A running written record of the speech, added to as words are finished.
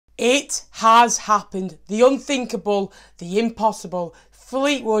It has happened. The unthinkable, the impossible.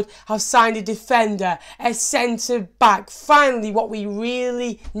 Fleetwood have signed a defender, a centre-back. Finally, what we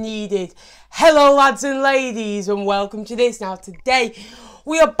really needed. Hello, lads and ladies, and welcome to this. Now, today,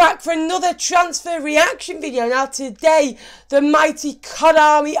 we are back for another transfer reaction video. Now, today, the mighty COD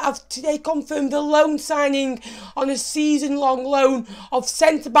Army have today confirmed the loan signing on a season-long loan of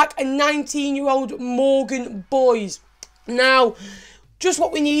centre-back and 19-year-old Morgan Boys. Now, just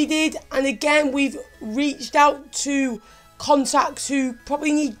what we needed, and again, we've reached out to contacts who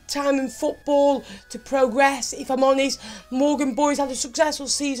probably need time in football to progress. If I'm honest, Morgan Boys had a successful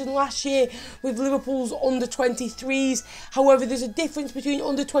season last year with Liverpool's under-23s. However, there's a difference between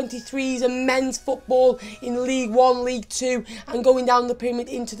under-23s and men's football in League 1, League 2 and going down the pyramid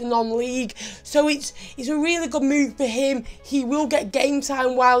into the non-league. So it's a really good move for him. He will get game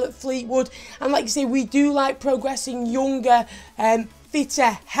time while at Fleetwood, and like I say, we do like progressing younger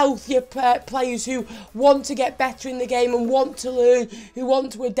fitter, healthier players who want to get better in the game and want to learn, who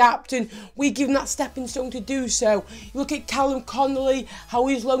want to adapt, and we give them that stepping stone to do so. You look at Callum Connolly, how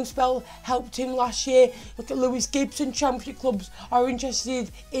his loan spell helped him last year. Look at Lewis Gibson, Championship clubs are interested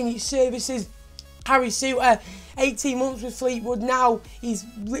in his services. Harry Suter, 18 months with Fleetwood now. He's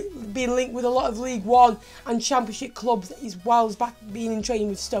been linked with a lot of League 1 and Championship clubs while he's back being in training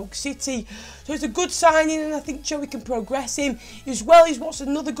with Stoke City. So it's a good signing, and I think Joey can progress him. As well as what's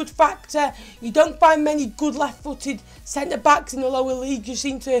another good factor, you don't find many good left-footed centre-backs in the lower league.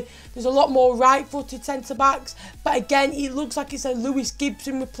 There's a lot more right-footed centre-backs. But again, it looks like it's a Lewis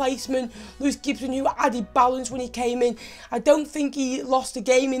Gibson replacement. Lewis Gibson, who added balance when he came in. I don't think he lost a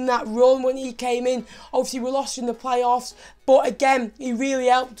game in that run when he came in. Obviously, we lost in the playoffs, but again, he really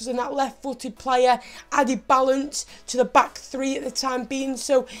helped us, and that left-footed player added balance to the back three at the time being.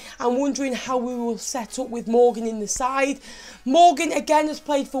 So I'm wondering how we will set up with Morgan in the side. Morgan again has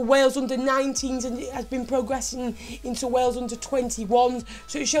played for Wales under-19s and has been progressing into Wales under-21s.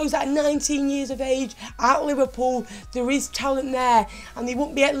 So it shows that at 19 years of age at Liverpool, there is talent there, and he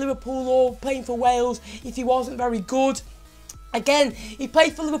wouldn't be at Liverpool or playing for Wales if he wasn't very good. Again, he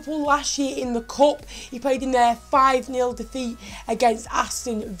played for Liverpool last year in the Cup. He played in their 5-0 defeat against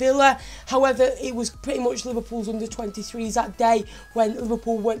Aston Villa. However, it was pretty much Liverpool's under-23s that day when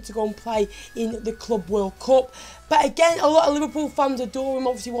Liverpool went to go and play in the Club World Cup. But again, a lot of Liverpool fans adore him,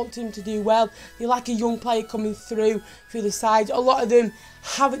 obviously want him to do well. They like a young player coming through the sides. A lot of them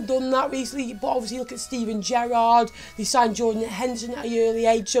haven't done that recently, but obviously look at Steven Gerrard. They signed Jordan Henderson at an early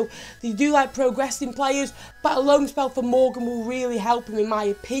age, so they do like progressing players. But a loan spell for Morgan will really help him, in my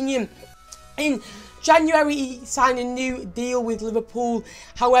opinion. In January, he signed a new deal with Liverpool.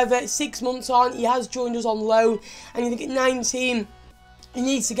 However, 6 months on, he has joined us on loan, and you think at 19, he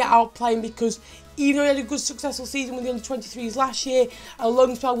needs to get out playing, because even though he had a good successful season with the under-23s last year, a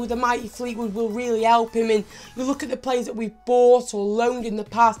loan spell with the mighty Fleetwood will really help him. And you look at the players that we've bought or loaned in the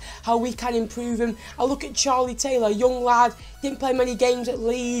past, how we can improve him. I look at Charlie Taylor, a young lad, didn't play many games at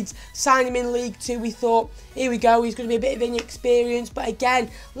Leeds, signed him in League 2. We thought, here we go, he's going to be a bit of inexperienced, but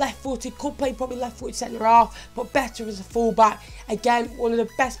again, left-footed, could play probably left-footed centre-half, but better as a full-back. Again, one of the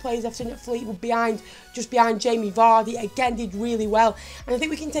best players I've seen at Fleetwood, just behind Jamie Vardy. Again, did really well, and I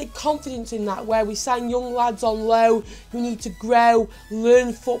think we can take confidence in that, where we sign young lads on loan who need to grow,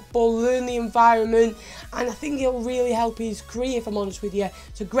 learn football, learn the environment, and I think it'll really help his career, if I'm honest with you.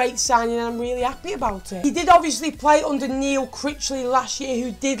 It's a great signing, and I'm really happy about it. He did obviously play under Neil Critchley last year,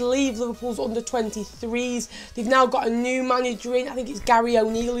 who did leave Liverpool's under-23s. They've now got a new manager in. I think it's Gary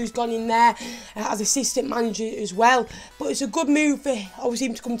O'Neill who's gone in there as assistant manager as well. But it's a good move for obviously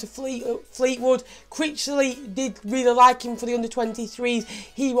him to come to Fleetwood. Critchley did really like him for the under-23s.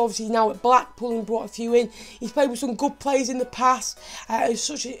 He obviously now at Blackpool and brought a few in. He's played with some good players in the past at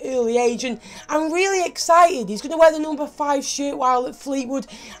such an early age, and I'm really excited. He's going to wear the number 5 shirt while at Fleetwood,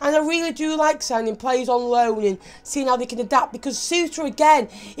 and I really do like signing players on loan and seeing how they can adapt, because Suter, again,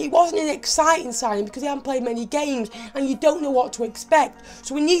 it wasn't an exciting signing because he hadn't played many games and you don't know what to expect.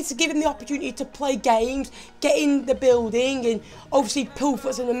 So we need to give him the opportunity to play games, get in the building, and obviously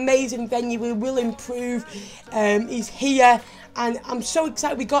Pulford's an amazing venue. We will improve. He's here, and I'm so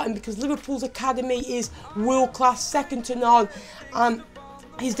excited we got him, because Liverpool's academy is world class, second to none.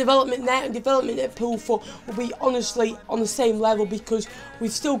 His development there and development at Pulford will be honestly on the same level, because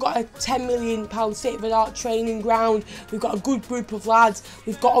we've still got a £10 million state-of-the-art training ground. We've got a good group of lads.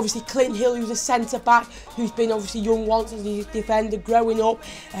 We've got obviously Clint Hill, who's a centre-back, who's been obviously young once as a defender, growing up,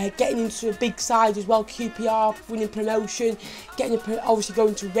 getting into a big side as well, QPR, winning promotion, obviously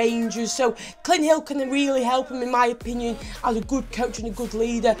going to Rangers. So Clint Hill can really help him, in my opinion, as a good coach and a good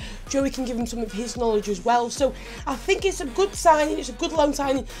leader. Joey can give him some of his knowledge as well. So I think it's a good signing, it's a good loan signing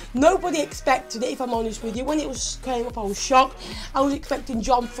signing. Nobody expected it, if I'm honest with you. When it was came up, I was shocked. I was expecting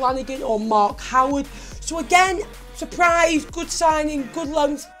John Flanagan or Mark Howard. So again, surprise, good signing, good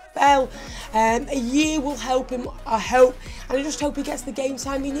loan spell. A year will help him, I hope, and I just hope he gets the game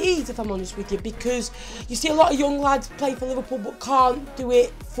time he needs, if I'm honest with you, because you see a lot of young lads play for Liverpool but can't do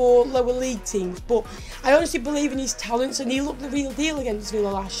it for lower league teams. But I honestly believe in his talents, and he looked the real deal against Villa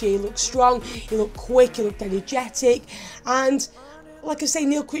last year. He looked strong, he looked quick, he looked energetic, and like I say,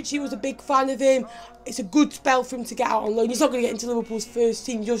 Neil Critchley was a big fan of him. It's a good spell for him to get out on loan. He's not going to get into Liverpool's first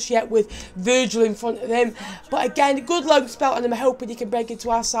team just yet with Virgil in front of him. But again, a good loan spell, and I'm hoping he can break into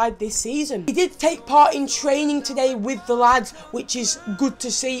our side this season. He did take part in training today with the lads, which is good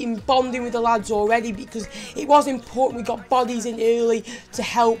to see him bonding with the lads already, because it was important we got bodies in early to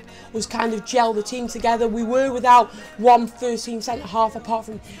help us kind of gel the team together. We were without one first-team centre-half apart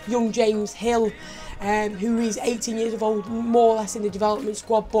from young James Hill, who is 18 years of old, more or less in the development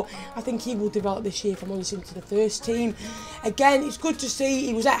squad, but I think he will develop this year, if I'm honest, into the first team. Again, it's good to see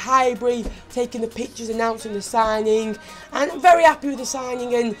he was at Highbury taking the pictures, announcing the signing, and I'm very happy with the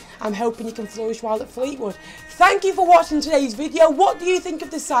signing, and I'm hoping he can flourish while at Fleetwood. Thank you for watching today's video. What do you think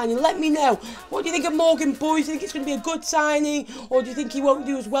of the signing? Let me know. What do you think of Morgan Boyd? Do you think it's going to be a good signing, or do you think he won't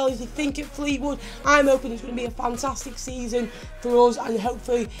do as well as you think at Fleetwood? I'm hoping it's going to be a fantastic season for us, and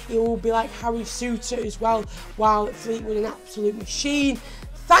hopefully he will be like Harry Souttar as well, while at Fleetwood, an absolute machine.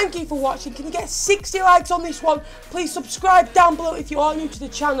 Thank you for watching. Can you get 60 likes on this one? Please subscribe down below if you are new to the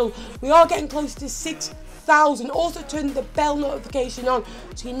channel. We are getting close to 6,000. Also turn the bell notification on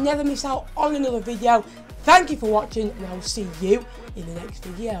so you never miss out on another video. Thank you for watching, and I will see you in the next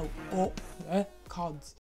video. Up the cods.